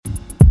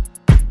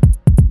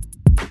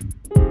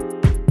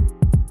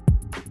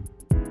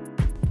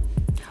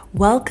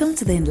Welcome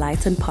to the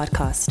Enlightened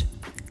Podcast,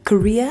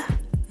 Career,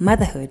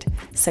 Motherhood,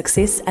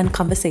 Success and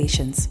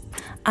Conversations.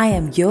 I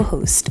am your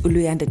host,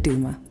 Uluyanda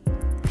Duma.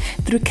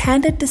 Through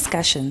candid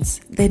discussions,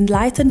 the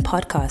Enlightened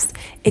Podcast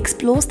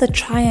explores the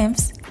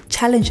triumphs,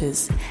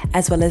 challenges,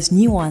 as well as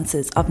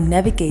nuances of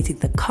navigating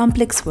the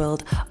complex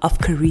world of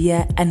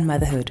career and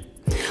motherhood.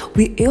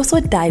 We also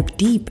dive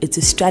deep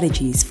into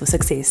strategies for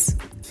success.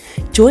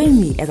 Join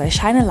me as I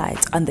shine a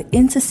light on the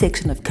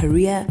intersection of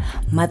career,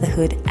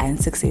 motherhood, and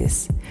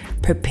success.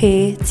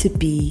 Prepare to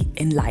be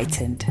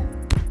enlightened.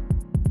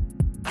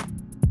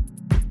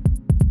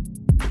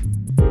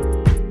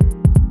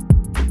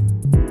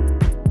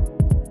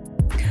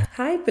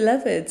 Hi,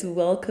 beloveds.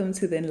 Welcome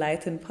to the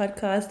Enlightened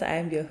Podcast. I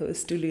am your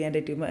host,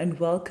 Uluyanda Duma, and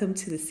welcome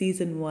to the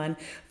Season 1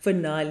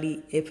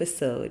 finale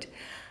episode.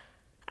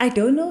 I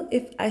don't know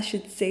if I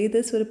should say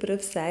this with a bit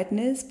of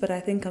sadness, but I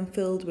think I'm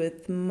filled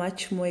with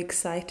much more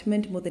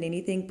excitement more than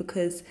anything,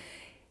 because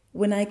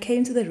when I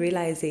came to the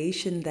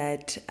realization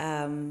that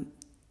I'm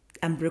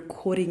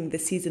recording the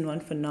Season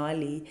 1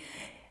 finale,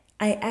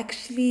 I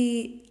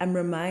actually am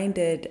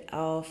reminded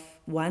of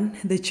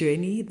the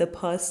journey. The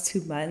past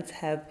 2 months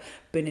have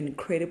been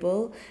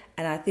incredible.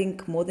 And I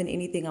think more than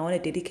anything, I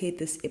want to dedicate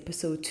this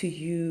episode to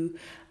you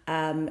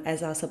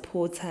as our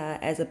supporter,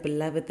 as a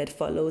beloved that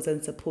follows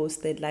and supports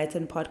the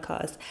Enlightened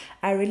Podcast.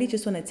 I really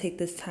just want to take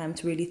this time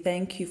to really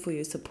thank you for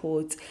your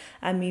support.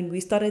 I mean,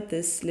 we started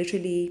this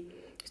literally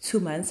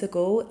 2 months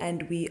ago,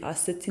 and we are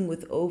sitting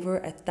with over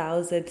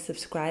 1,000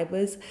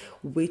 subscribers,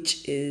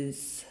 which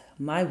is,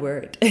 my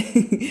word,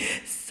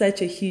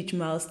 such a huge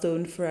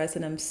milestone for us,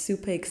 and I'm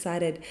super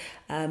excited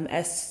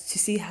as to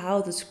see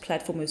how this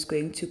platform is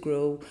going to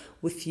grow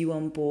with you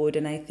on board.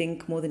 And I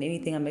think more than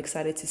anything, I'm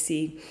excited to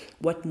see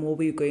what more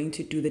we're going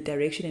to do, the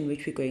direction in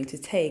which we're going to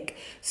take.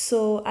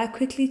 So I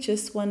quickly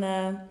just want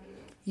to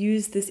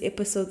use this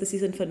episode, the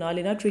season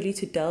finale, not really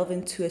to delve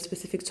into a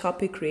specific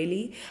topic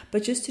really,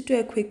 but just to do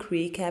a quick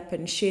recap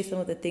and share some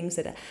of the things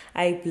that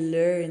I've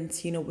learned,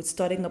 with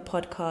starting a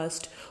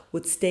podcast,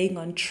 with staying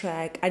on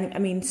track. I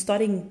mean,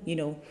 starting,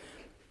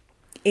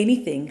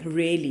 anything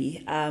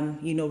really,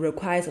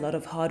 requires a lot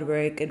of hard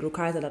work. It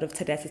requires a lot of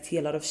tenacity,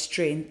 a lot of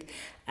strength,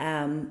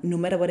 no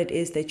matter what it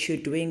is that you're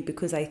doing,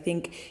 because I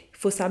think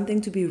for something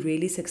to be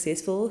really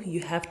successful, you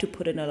have to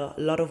put in a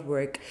lot of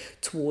work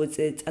towards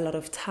it, a lot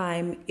of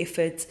time,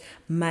 effort,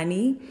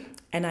 money.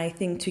 And I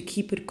think to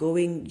keep it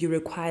going, you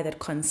require that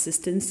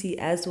consistency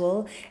as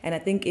well. And I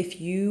think if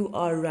you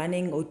are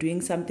running or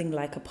doing something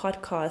like a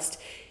podcast,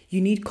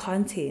 you need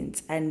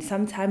content. And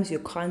sometimes your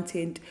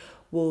content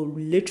will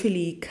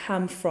literally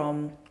come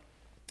from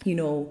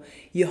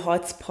your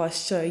heart's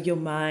posture, your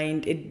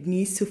mind. It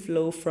needs to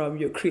flow from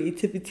your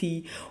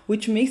creativity,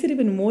 which makes it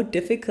even more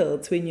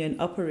difficult when you're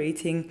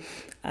operating,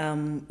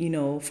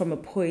 from a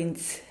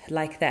point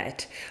like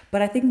that.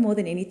 But I think more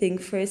than anything,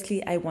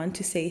 firstly, I want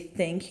to say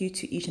thank you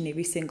to each and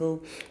every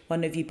single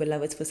one of you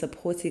beloveds for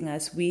supporting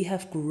us. We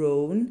have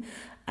grown.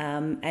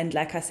 And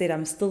like I said,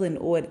 I'm still in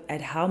awe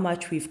at how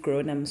much we've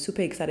grown. I'm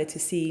super excited to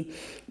see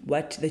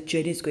what the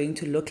journey is going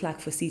to look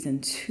like for season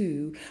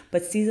 2.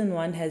 But season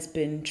 1 has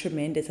been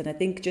tremendous. And I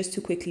think just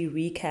to quickly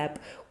recap,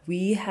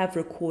 we have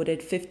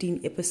recorded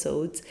 15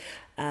 episodes.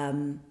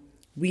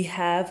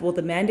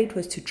 The mandate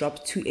was to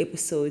drop 2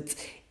 episodes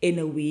in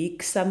a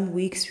week. Some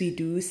weeks we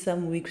do,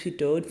 some weeks we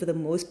don't. For the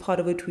most part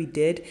of it, we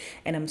did.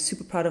 And I'm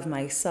super proud of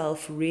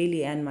myself,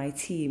 really, and my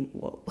team.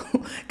 Well,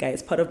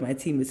 guys, part of my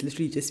team is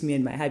literally just me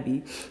and my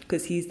hubby,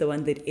 because he's the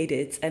one that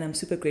edits. And I'm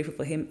super grateful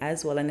for him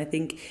as well. And I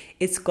think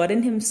it's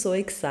gotten him so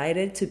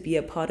excited to be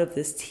a part of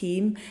this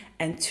team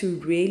and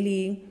to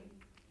really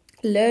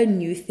learn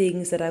new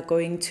things that are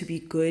going to be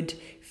good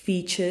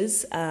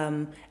features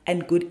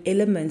and good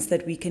elements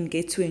that we can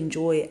get to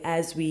enjoy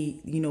as we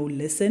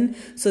listen.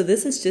 So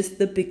this is just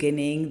the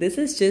beginning. This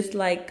is just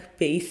like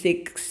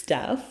basic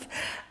stuff.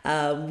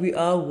 We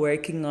are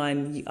working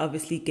on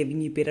obviously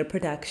giving you better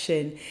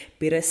production,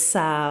 better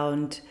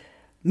sound,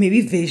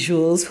 maybe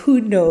visuals, who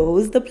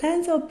knows. The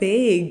plans are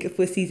big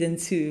for season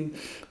 2,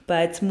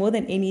 but more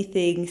than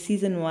anything,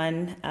 season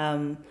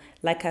 1,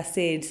 like I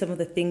said, some of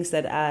the things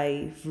that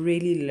I've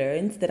really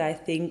learned that I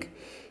think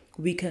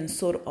we can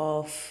sort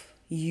of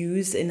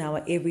use in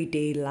our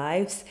everyday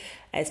lives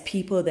as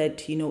people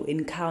that,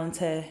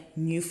 encounter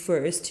new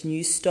firsts,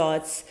 new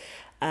starts,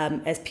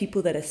 as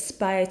people that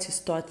aspire to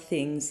start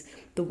things.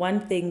 The one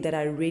thing that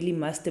I really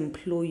must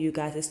implore you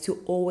guys is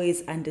to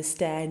always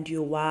understand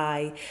your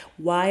why.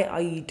 Why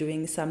are you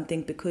doing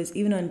something? Because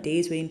even on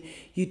days when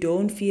you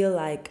don't feel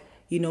like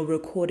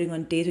recording,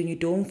 on days when you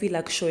don't feel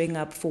like showing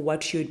up for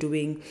what you're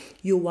doing,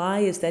 your why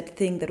is that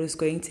thing that was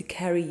going to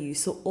carry you.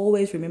 So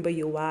always remember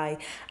your why.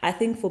 I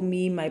think for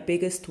me, my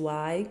biggest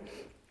why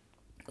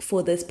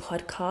for this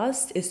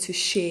podcast is to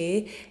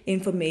share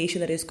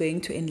information that is going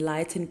to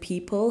enlighten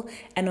people.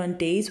 And on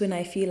days when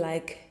I feel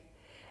like,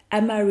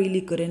 am I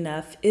really good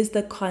enough? Is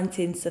the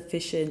content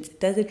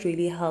sufficient? Does it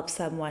really help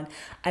someone?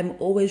 I'm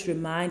always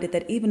reminded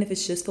that even if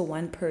it's just for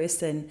one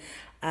person,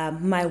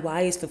 my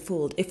why is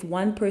fulfilled. If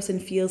one person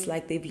feels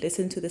like they've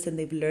listened to this and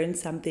they've learned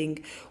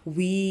something,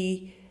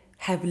 we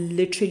have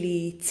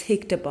literally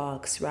ticked a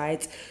box,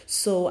 right?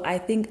 So I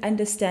think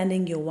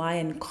understanding your why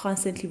and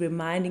constantly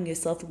reminding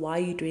yourself why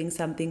you're doing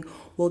something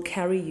will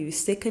carry you.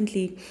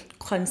 Secondly,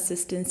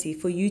 consistency,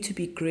 for you to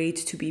be great,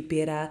 to be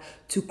better,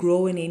 to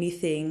grow in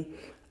anything,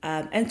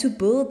 and to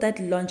build that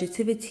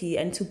longevity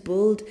and to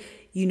build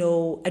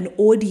an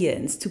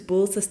audience, to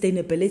build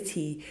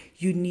sustainability,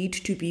 you need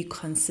to be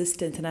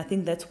consistent. And I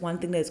think that's one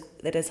thing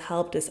that has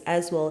helped us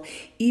as well.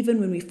 Even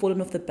when we've fallen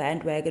off the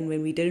bandwagon,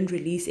 when we didn't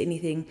release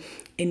anything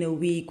in a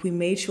week, we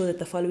made sure that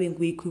the following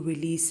week we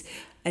release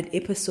an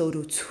episode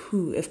or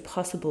two if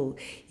possible.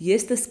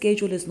 Yes, the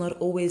schedule is not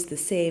always the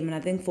same. And I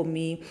think for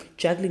me,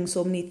 juggling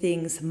so many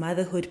things,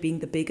 motherhood being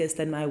the biggest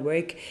and my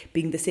work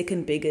being the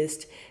second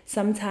biggest,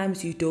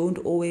 sometimes you don't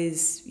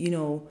always,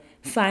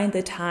 find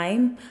the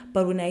time.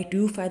 But when I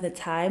do find the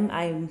time,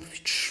 I'm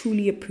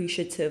truly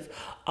appreciative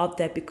of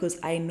that, because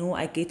I know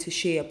I get to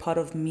share a part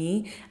of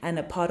me and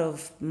a part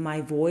of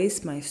my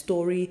voice, my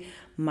story,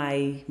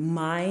 my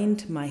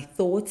mind, my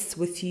thoughts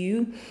with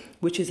you,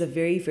 which is a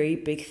very, very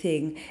big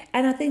thing.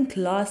 And I think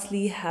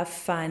lastly, have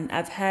fun.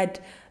 I've had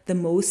the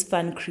most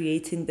fun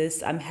creating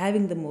this. I'm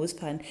having the most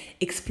fun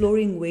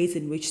exploring ways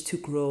in which to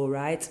grow,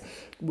 right?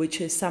 Which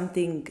is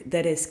something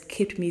that has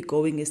kept me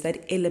going, is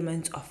that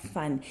element of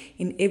fun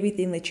in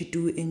everything that you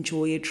do.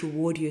 Enjoy it,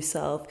 reward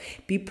yourself,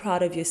 be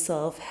proud of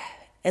yourself.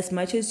 As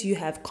much as you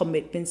have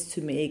commitments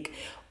to make,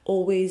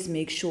 always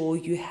make sure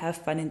you have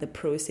fun in the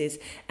process,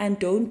 and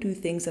don't do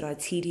things that are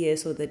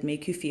tedious or that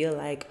make you feel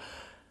like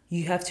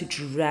you have to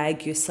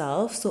drag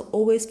yourself. So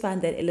always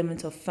find that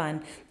element of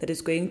fun that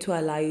is going to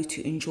allow you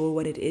to enjoy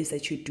what it is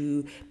that you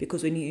do,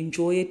 because when you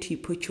enjoy it, you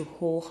put your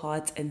whole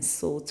heart and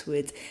soul to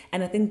it.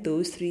 And I think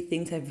those three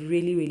things have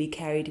really, really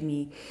carried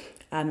me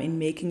in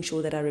making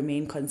sure that I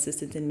remain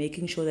consistent and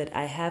making sure that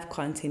I have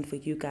content for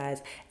you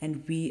guys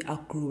and we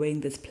are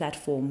growing this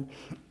platform.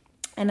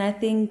 And I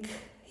think,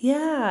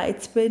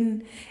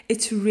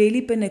 it's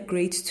really been a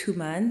great 2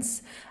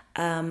 months.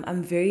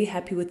 I'm very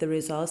happy with the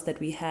results that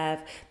we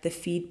have, the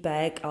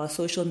feedback. Our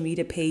social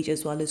media page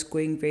as well is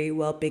going very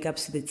well. Big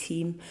ups to the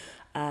team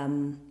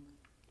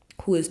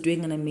who is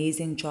doing an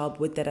amazing job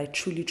with that. I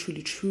truly,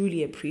 truly,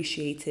 truly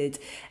appreciate it.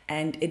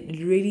 And it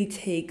really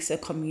takes a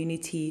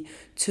community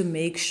to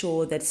make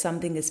sure that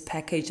something is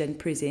packaged and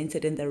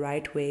presented in the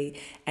right way.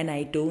 And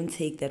I don't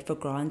take that for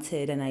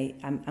granted. And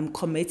I'm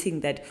committing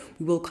that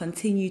we will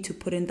continue to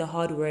put in the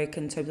hard work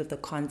in terms of the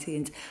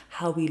content,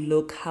 how we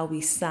look, how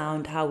we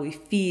sound, how we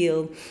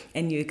feel,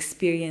 and your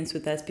experience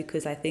with us,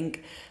 because I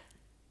think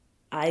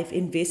I've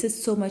invested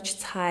so much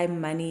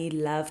time, money,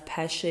 love,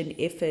 passion,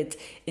 effort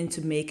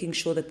into making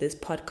sure that this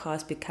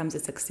podcast becomes a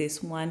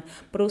success one.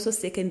 But also,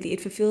 secondly,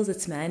 it fulfills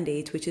its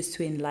mandate, which is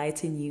to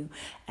enlighten you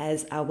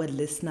as our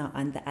listener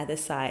on the other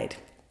side.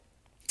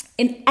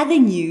 In other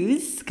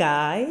news,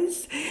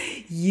 guys,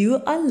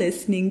 you are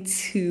listening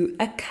to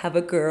a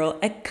cover girl,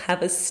 a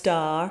cover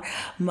star.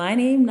 My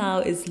name now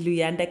is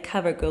Luyanda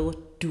Covergirl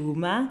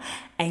Duma,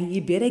 and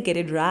you better get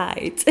it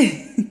right.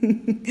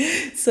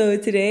 So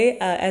today,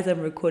 as I'm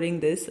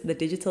recording this, the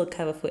digital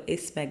cover for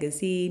S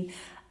Magazine,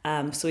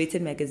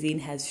 Sowetan Magazine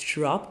has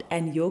dropped,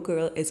 and your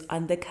girl is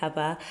on the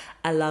cover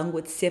along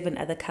with 7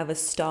 other cover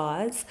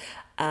stars.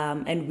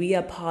 And we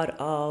are part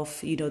of,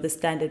 the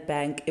Standard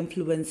Bank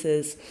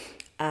influencers.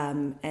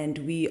 And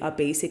we are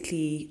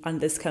basically on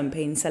this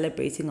campaign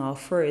celebrating our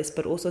first,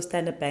 but also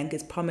Standard Bank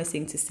is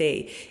promising to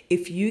say,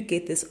 if you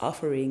get this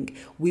offering,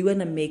 we want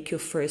to make your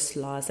first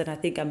last. And I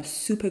think I'm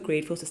super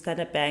grateful to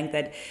Standard Bank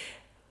that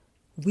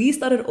we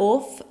started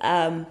off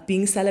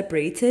being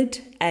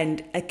celebrated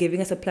and giving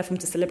us a platform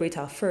to celebrate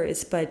our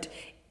first, but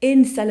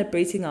in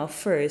celebrating our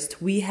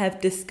first, we have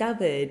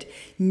discovered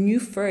new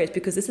firsts,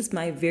 because this is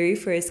my very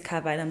first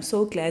cover, and I'm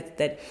so glad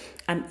that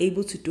I'm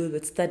able to do it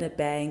with Standard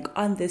Bank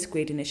on this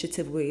great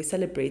initiative where you're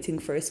celebrating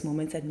first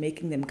moments and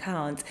making them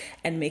count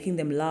and making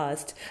them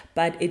last.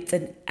 But it's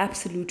an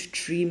absolute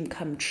dream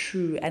come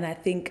true, and I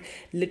think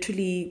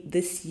literally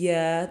this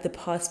year, the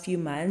past few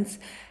months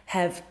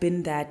have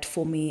been that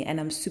for me, and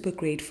I'm super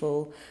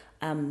grateful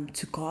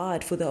to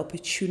God for the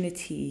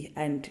opportunity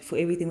and for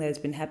everything that has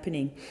been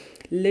happening.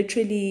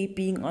 Literally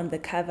being on the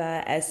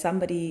cover as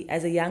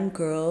a young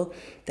girl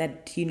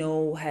that,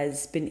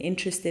 has been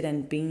interested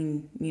and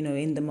being,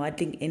 in the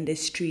modeling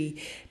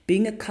industry,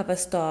 being a cover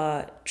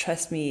star,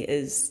 trust me,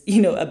 is,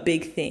 a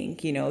big thing.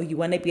 You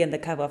want to be on the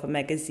cover of a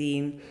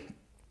magazine.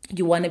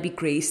 You want to be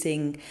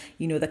gracing,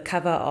 the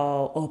cover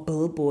or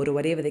billboard or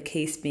whatever the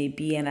case may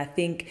be. And I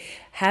think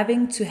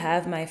having to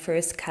have my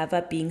first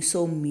cover being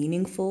so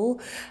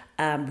meaningful,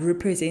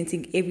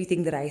 representing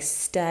everything that I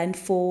stand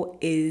for,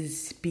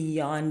 is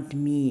beyond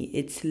me.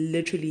 It's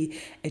literally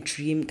a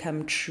dream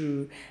come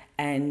true.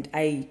 And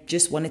I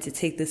just wanted to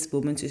take this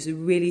moment to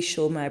really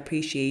show my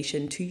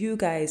appreciation to you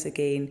guys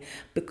again,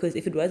 because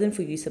if it wasn't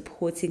for you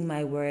supporting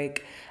my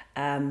work,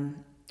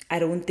 I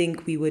don't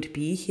think we would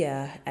be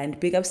here. And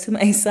big ups to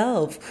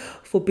myself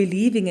for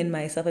believing in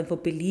myself and for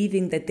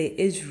believing that there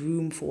is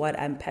room for what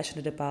I'm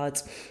passionate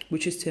about,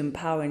 which is to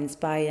empower and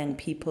inspire young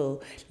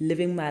people,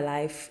 living my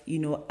life,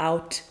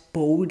 out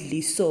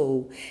boldly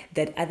so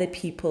that other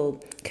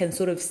people can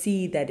sort of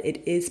see that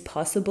it is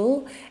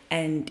possible.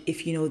 And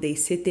if, they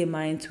set their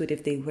mind to it,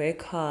 if they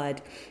work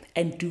hard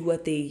and do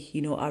what they,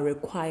 are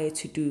required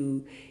to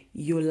do,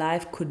 your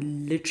life could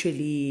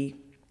literally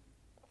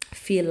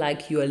feel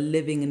like you are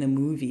living in a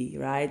movie,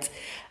 right?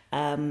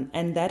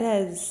 And that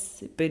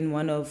has been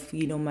one of,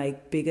 my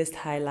biggest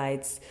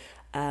highlights.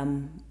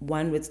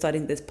 One, with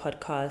starting this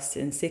podcast,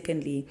 and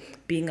secondly,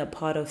 being a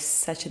part of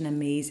such an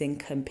amazing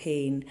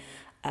campaign.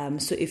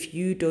 So if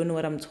you don't know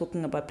what I'm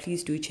talking about,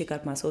 please do check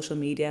out my social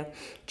media.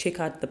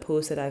 Check out the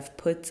post that I've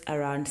put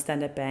around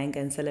Standard Bank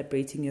and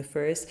celebrating your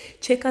first.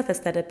 Check out the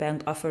Standard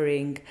Bank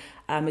offering.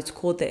 It's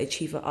called the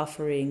Achiever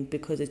Offering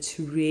because it's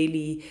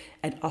really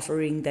an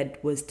offering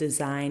that was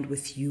designed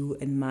with you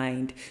in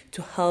mind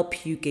to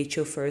help you get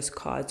your first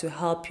car, to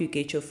help you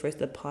get your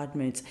first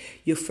apartment,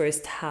 your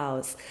first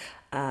house,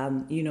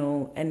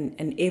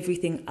 and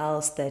everything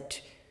else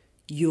that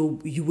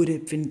you would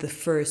have been the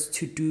first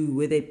to do,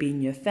 whether it be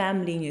in your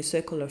family, in your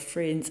circle of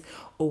friends,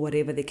 or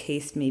whatever the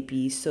case may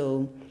be.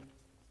 So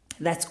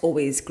that's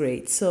always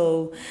great.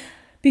 So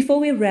before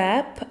we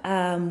wrap,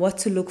 what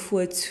to look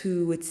forward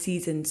to with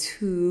season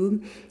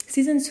 2.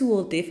 Season 2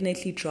 will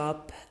definitely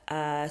drop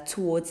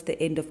towards the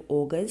end of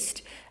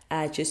August.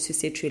 Just to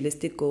set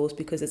realistic goals,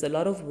 because there's a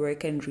lot of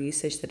work and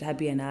research that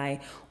Habi and I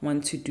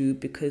want to do,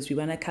 because we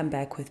want to come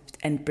back with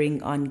and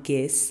bring on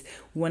guests.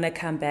 We want to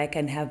come back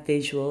and have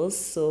visuals.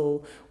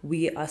 So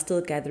we are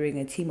still gathering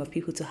a team of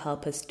people to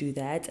help us do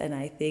that. And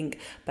I think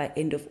by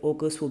end of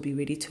August, we'll be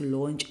ready to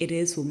launch. It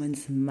is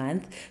Women's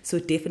Month. So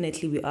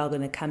definitely we are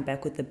going to come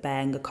back with a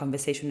bang, a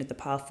conversation with a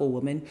powerful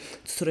woman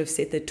to sort of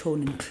set the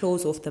tone and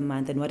close off the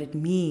month and what it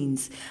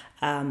means.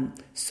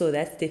 So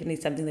that's definitely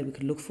something that we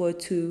could look forward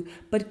to.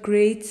 But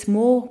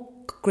more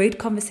great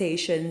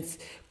conversations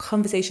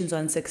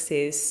on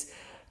success,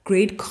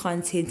 great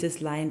content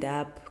is lined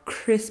up,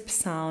 crisp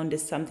sound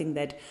is something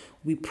that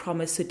we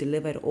promise to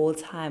deliver at all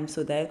times.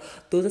 So that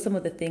those are some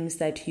of the things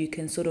that you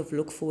can sort of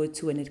look forward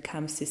to when it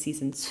comes to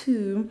season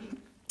 2.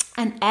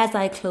 And as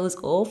I close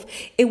off,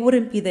 it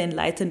wouldn't be the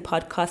Enlightened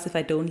podcast if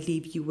I don't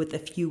leave you with a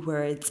few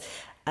words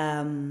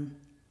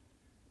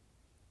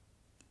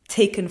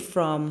taken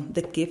from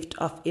The Gift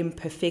of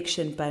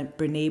Imperfection by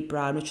Brene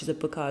Brown, which is a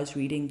book I was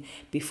reading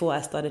before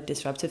I started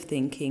Disruptive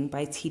Thinking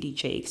by T.D.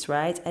 Jakes,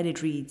 right? And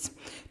it reads,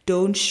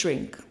 "Don't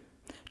shrink,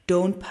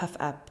 don't puff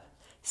up,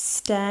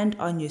 stand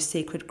on your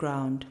sacred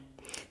ground.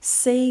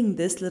 Saying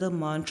this little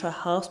mantra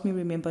helps me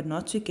remember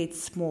not to get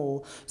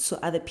small so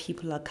other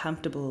people are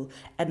comfortable,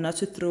 and not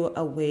to throw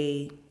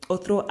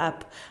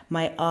up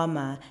my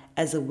armor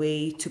as a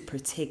way to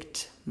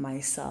protect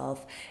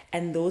myself."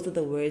 And those are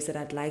the words that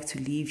I'd like to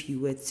leave you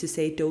with, to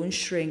say, don't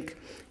shrink,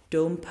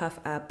 don't puff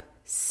up,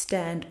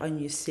 stand on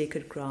your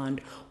sacred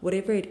ground.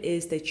 Whatever it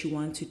is that you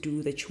want to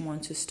do, that you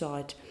want to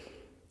start,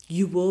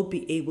 you will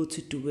be able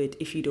to do it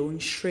if you don't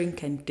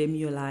shrink and dim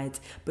your light,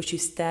 but you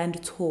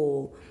stand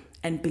tall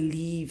and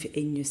believe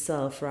in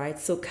yourself, right?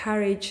 So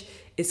courage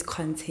is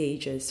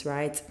contagious,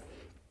 right?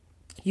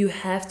 You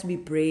have to be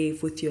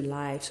brave with your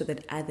life so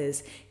that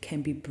others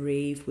can be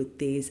brave with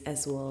theirs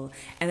as well.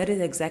 And that is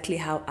exactly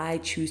how I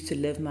choose to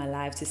live my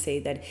life, to say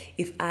that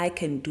if I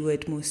can do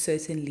it, most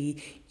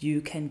certainly you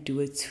can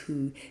do it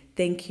too.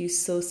 Thank you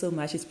so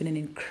much. It's been an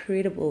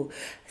incredible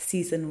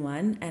season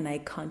 1, and I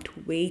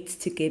can't wait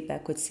to get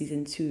back with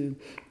season 2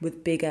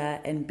 with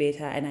bigger and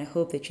better. And I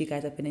hope that you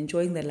guys have been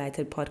enjoying the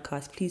Enlightened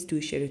podcast. Please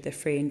do share it with a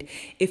friend.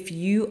 If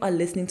you are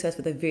listening to us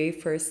for the very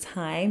first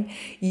time,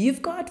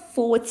 you've got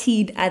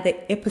 14 other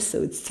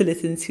episodes to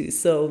listen to,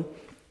 so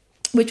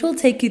which will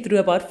take you through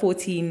about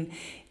 14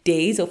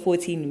 days or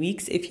 14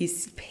 weeks if you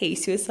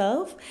pace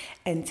yourself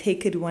and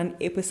take it one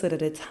episode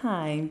at a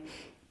time.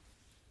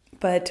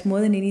 But more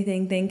than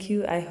anything, thank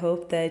you. I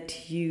hope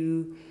that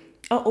you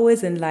are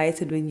always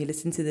enlightened when you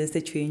listen to this,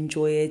 that you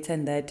enjoy it,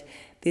 and that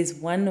there's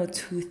 1 or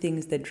 2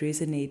 things that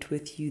resonate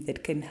with you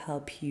that can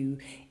help you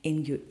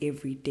in your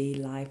everyday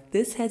life.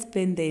 This has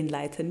been the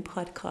Enlightened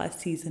Podcast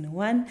Season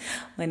 1.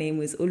 My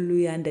name is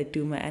Uluyanda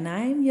Duma, and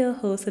I'm your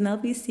host, and I'll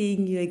be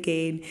seeing you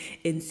again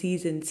in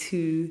Season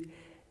 2,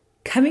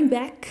 coming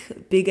back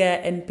bigger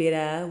and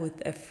better with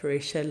a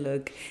fresher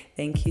look.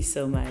 Thank you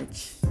so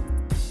much.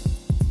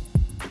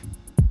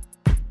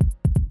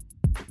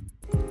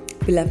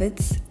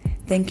 Beloveds,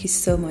 thank you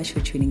so much for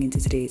tuning into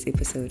today's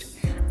episode.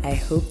 I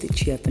hope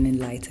that you have been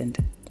enlightened.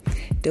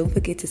 Don't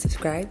forget to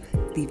subscribe,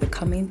 leave a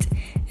comment,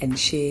 and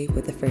share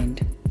with a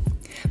friend.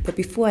 But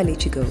before I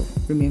let you go,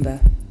 remember,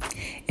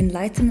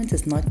 enlightenment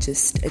is not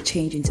just a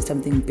change into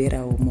something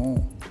better or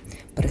more,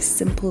 but a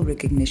simple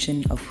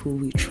recognition of who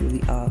we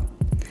truly are.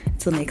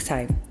 Until next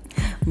time,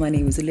 my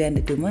name is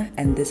Uluyanda Duma,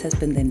 and this has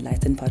been the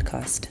Enlightened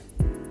Podcast.